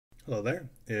Hello there,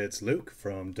 it's Luke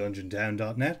from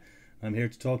DungeonTown.net. I'm here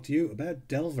to talk to you about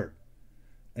Delver,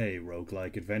 a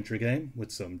roguelike adventure game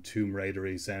with some Tomb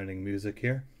Raidery sounding music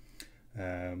here.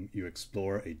 You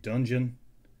explore a dungeon,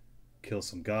 kill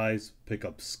some guys, pick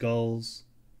up skulls,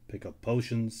 pick up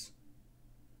potions.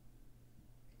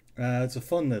 It's a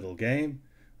fun little game.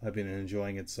 I've been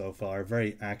enjoying it so far,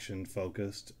 very action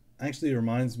focused. Actually,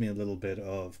 reminds me a little bit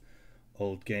of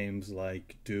old games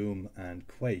like Doom and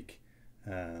Quake,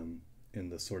 um, in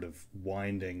the sort of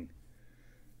winding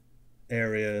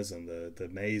areas and the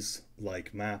maze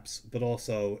like maps, but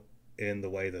also in the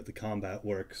way that the combat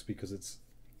works because it's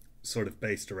sort of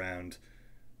based around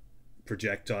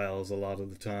projectiles a lot of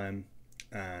the time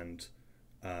and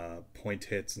point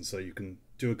hits, and so you can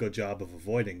do a good job of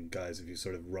avoiding guys if you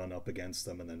sort of run up against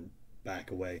them and then back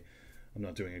away. I'm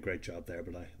not doing a great job there,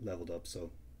 but I leveled up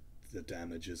so the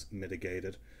damage is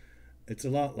mitigated. It's a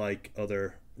lot like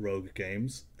other rogue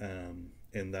games,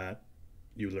 in that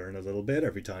you learn a little bit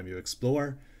every time you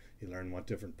explore. You learn what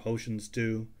different potions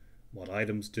do, what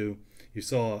items do. You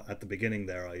saw at the beginning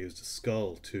there I used a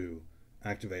skull to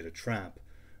activate a trap.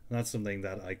 And that's something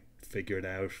that I figured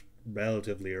out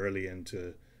relatively early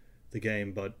into the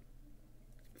game, but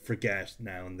forget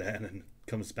now and then, and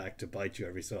comes back to bite you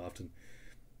every so often.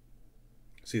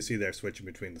 So you see there switching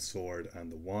between the sword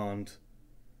and the wand.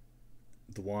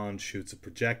 The wand shoots a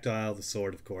projectile. The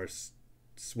sword, of course,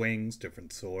 swings.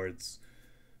 Different swords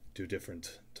do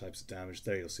different types of damage.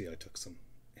 There you'll see I took some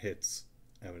hits,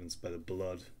 evidenced by the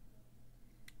blood.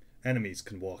 Enemies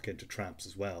can walk into traps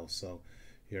as well, so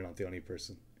you're not the only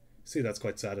person. See, that's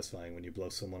quite satisfying when you blow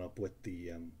someone up with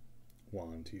the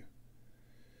wand. You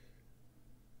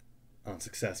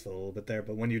unsuccessful a little bit there,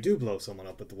 but when you do blow someone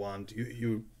up with the wand,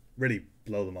 you really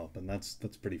blow them up, and that's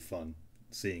pretty fun.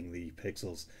 Seeing the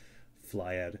pixels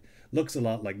fly out looks a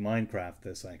lot like Minecraft.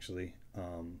 This actually,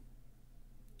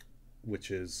 which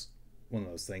is one of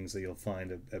those things that you'll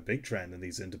find a big trend in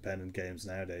these independent games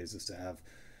nowadays is to have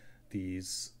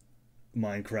these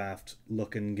Minecraft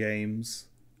looking games.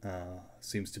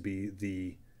 Seems to be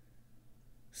the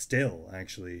still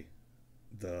actually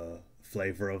the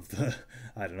flavor of the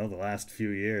I don't know, the last few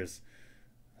years,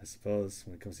 I suppose,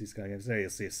 when it comes to these kind of games. There you'll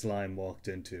see a slime walked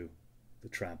into the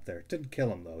trap there. Didn't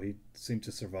kill him though. He seemed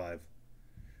to survive.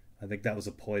 I think that was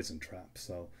a poison trap,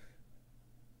 so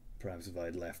perhaps if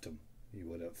I'd left him, he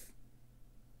would have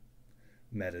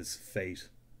met his fate.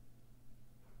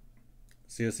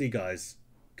 COC guys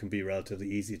can be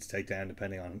relatively easy to take down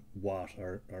depending on what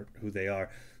or who they are.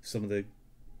 Some of the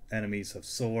enemies have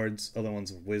swords, other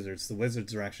ones have wizards. The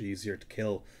wizards are actually easier to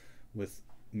kill with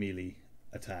melee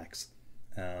attacks,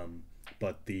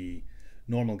 but the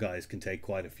normal guys can take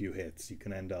quite a few hits. You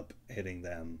can end up hitting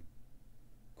them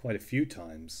quite a few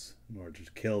times in order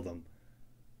to kill them.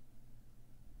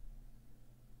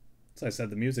 So I said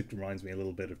the music reminds me a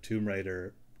little bit of Tomb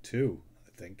Raider 2,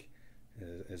 I think,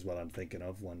 is what I'm thinking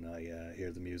of when I hear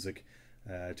the music.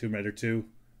 Tomb Raider 2,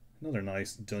 another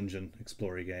nice dungeon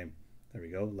exploring game. There we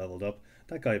go, leveled up.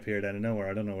 That guy appeared out of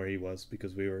nowhere. I don't know where he was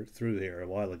because we were through here a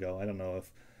while ago. I don't know if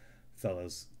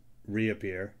fellas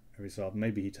reappear every so often.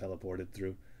 Maybe he teleported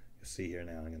through. You see here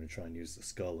now, I'm going to try and use the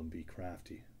skull and be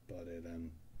crafty, but I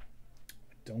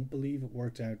don't believe it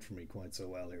worked out for me quite so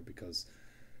well here because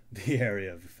the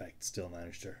area of effect still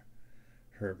managed to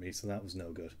hurt me, so that was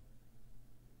no good.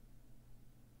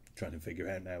 Trying to figure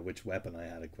out now which weapon I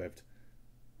had equipped.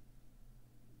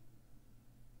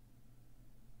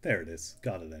 There it is.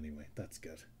 Got it anyway. That's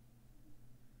good.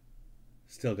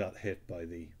 Still got hit by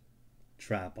the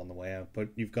trap on the way out, but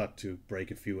you've got to break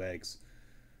a few eggs.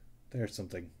 There's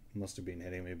something must have been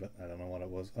hitting me, but I don't know what it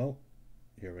was. Oh,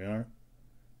 here we are.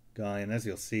 Guy, and as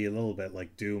you'll see, a little bit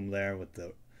like Doom there with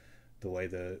the way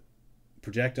the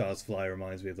projectiles fly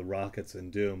reminds me of the rockets in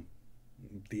Doom.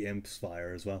 The imps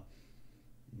fire as well.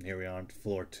 And here we are on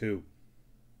floor 2.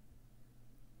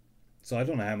 So I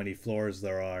don't know how many floors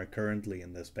there are currently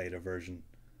in this beta version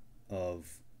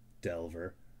of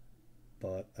Delver,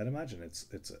 but I'd imagine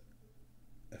it's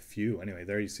a few. Anyway,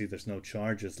 there you see there's no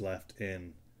charges left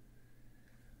in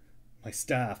my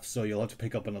staff, so you'll have to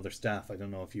pick up another staff. I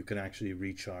don't know if you can actually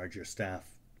recharge your staff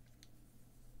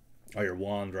or your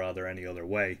wand rather any other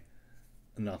way.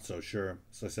 I'm not so sure.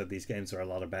 So I said these games are a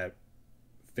lot about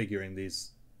figuring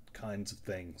these kinds of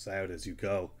things out as you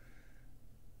go.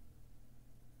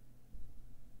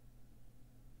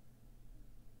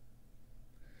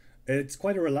 It's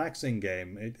quite a relaxing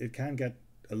game. It can get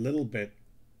a little bit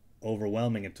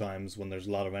overwhelming at times when there's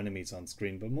a lot of enemies on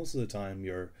screen, but most of the time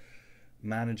you're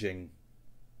managing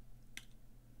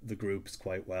the groups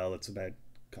quite well. It's about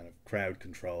kind of crowd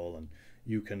control, and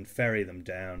you can ferry them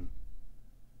down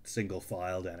single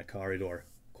file down a corridor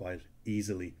quite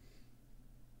easily.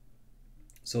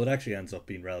 So it actually ends up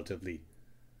being relatively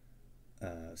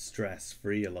stress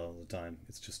free a lot of the time.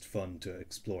 It's just fun to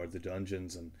explore the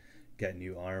dungeons and get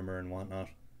new armor and whatnot.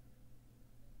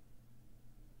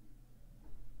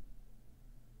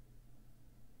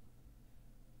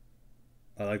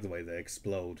 I like the way they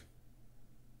explode,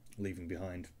 leaving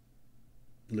behind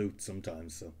loot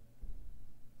sometimes, so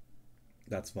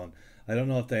that's fun. I don't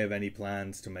know if they have any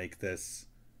plans to make this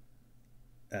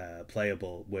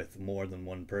playable with more than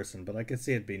one person, but I could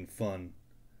see it being fun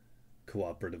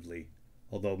cooperatively,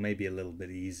 although maybe a little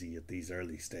bit easy at these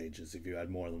early stages if you had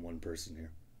more than one person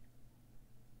here.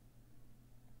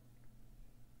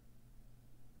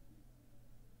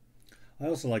 I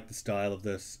also like the style of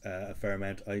this a fair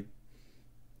amount. I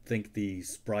think the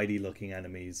spritey looking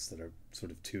enemies that are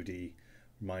sort of 2D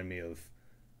remind me of,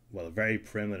 well, a very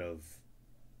primitive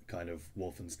kind of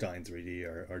Wolfenstein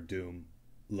 3D or Doom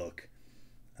look.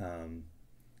 Um,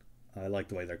 I like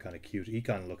the way they're kind of cute. He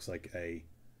kind of looks like a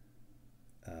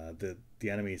the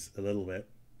enemies a little bit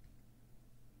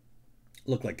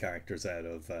look like characters out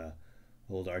of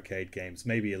old arcade games.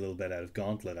 Maybe a little bit out of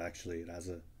Gauntlet. Actually, it has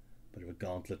a bit of a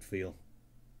Gauntlet feel.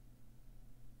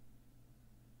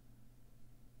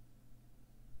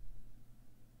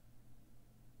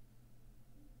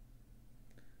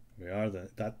 We are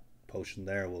that potion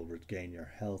there will regain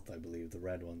your health, I believe, the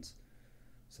red ones.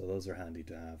 So those are handy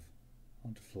to have.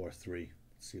 On to floor 3.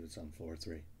 Let's see what's on floor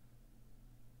 3.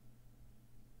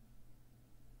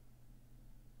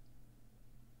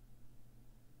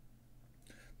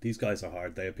 These guys are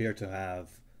hard. They appear to have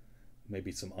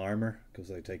maybe some armor because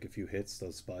they take a few hits,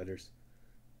 those spiders.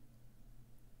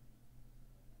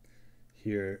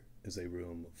 Here is a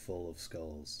room full of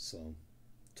skulls, so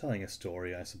telling a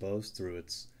story, I suppose, through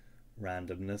its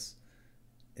randomness,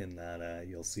 in that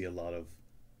you'll see a lot of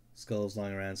skulls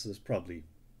lying around, so there's probably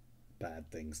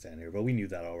bad things down here, but we knew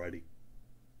that already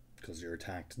because you're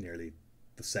attacked nearly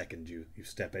the second you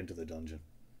step into the dungeon.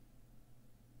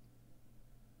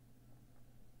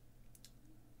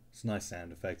 It's nice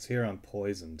sound effects. Here I'm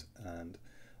poisoned and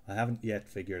I haven't yet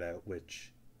figured out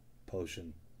which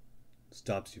potion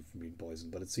stops you from being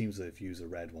poisoned, but it seems that if you use a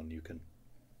red one you can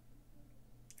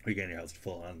regain your health to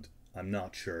full, and I'm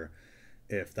not sure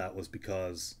if that was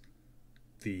because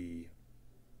the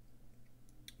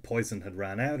poison had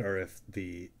ran out or if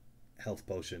the health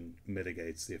potion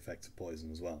mitigates the effects of poison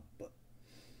as well, but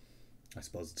I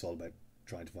suppose it's all about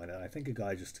trying to find out. I think a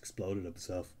guy just exploded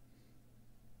himself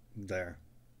there.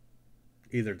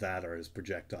 Either that or his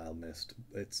projectile missed.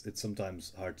 It's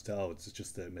sometimes hard to tell. It's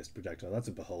just a missed projectile. That's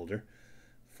a beholder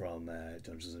from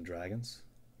Dungeons and Dragons.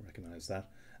 Recognize that.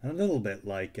 And a little bit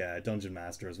like Dungeon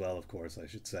Master as well, of course, I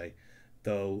should say,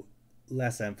 though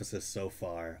less emphasis so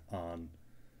far on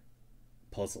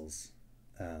puzzles.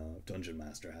 Dungeon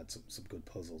Master had some good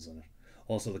puzzles in it.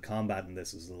 Also, the combat in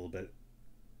this is a little bit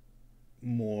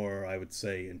more, I would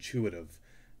say, intuitive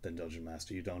than Dungeon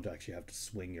Master. You don't actually have to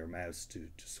swing your mouse to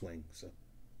swing, so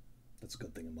that's a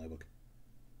good thing in my book.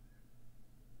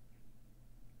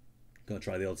 Gonna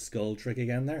try the old skull trick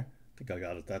again there. I think I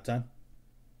got it that time.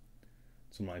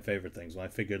 It's one of my favorite things. When I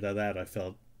figured that out, I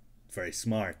felt very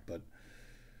smart, but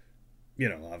you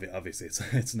know, obviously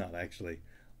it's not actually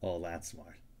all that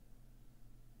smart.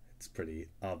 It's pretty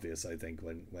obvious, I think,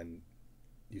 when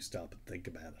you stop and think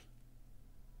about it.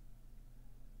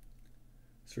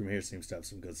 This room here seems to have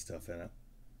some good stuff in it.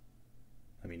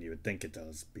 I mean, you would think it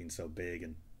does, being so big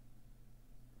and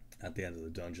at the end of the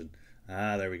dungeon.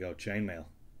 Ah, there we go, chainmail.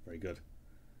 Very good.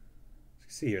 So you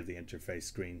see here the interface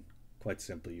screen. Quite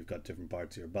simple. You've got different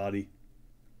parts of your body. You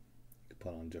can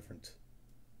put on different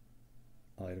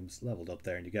items. Leveled up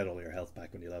there, and you get all your health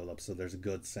back when you level up. So there's a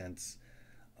good sense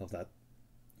of that.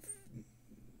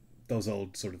 Those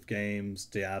old sort of games,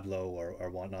 Diablo or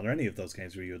whatnot, or any of those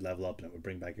games where you would level up and it would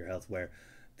bring back your health, where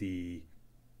the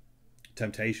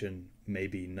temptation may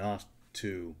be not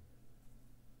to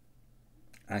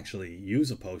actually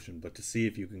use a potion, but to see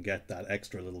if you can get that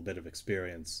extra little bit of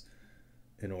experience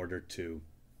in order to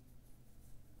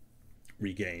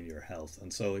regain your health.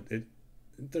 And so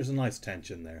there's a nice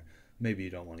tension there. Maybe you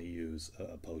don't want to use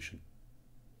a potion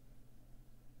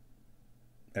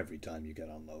every time you get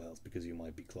on low health because you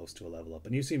might be close to a level up,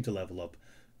 and you seem to level up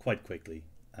quite quickly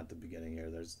at the beginning here.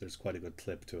 There's quite a good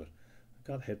clip to it. I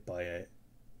got hit by a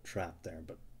trap there,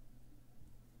 but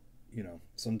you know,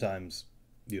 sometimes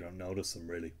you don't notice them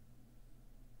really.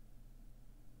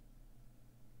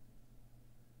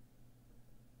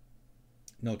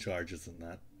 No charges in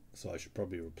that, so I should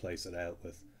probably replace it out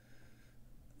with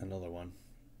another one.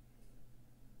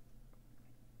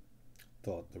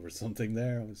 Thought there was something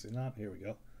there, obviously not. Here we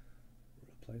go.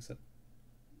 Replace it.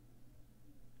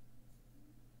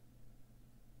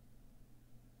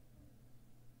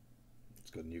 It's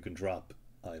good, and you can drop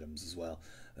items as well.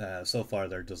 So far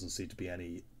there doesn't seem to be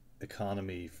any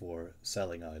economy for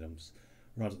selling items.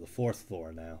 We're on to the fourth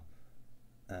floor now,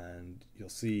 and you'll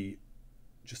see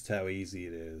just how easy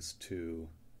it is to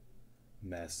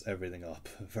mess everything up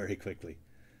very quickly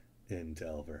in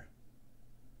Delver.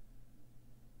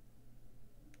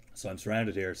 So I'm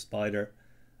surrounded here, spider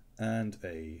and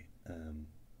a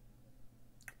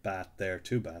bat there,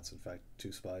 two bats in fact,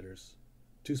 two spiders,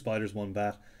 one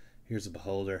bat. Here's a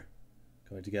beholder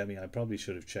going to get me. I probably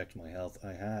should have checked my health.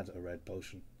 I had a red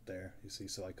potion there, you see,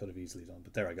 so I could have easily done,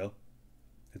 but there I go.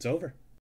 It's over.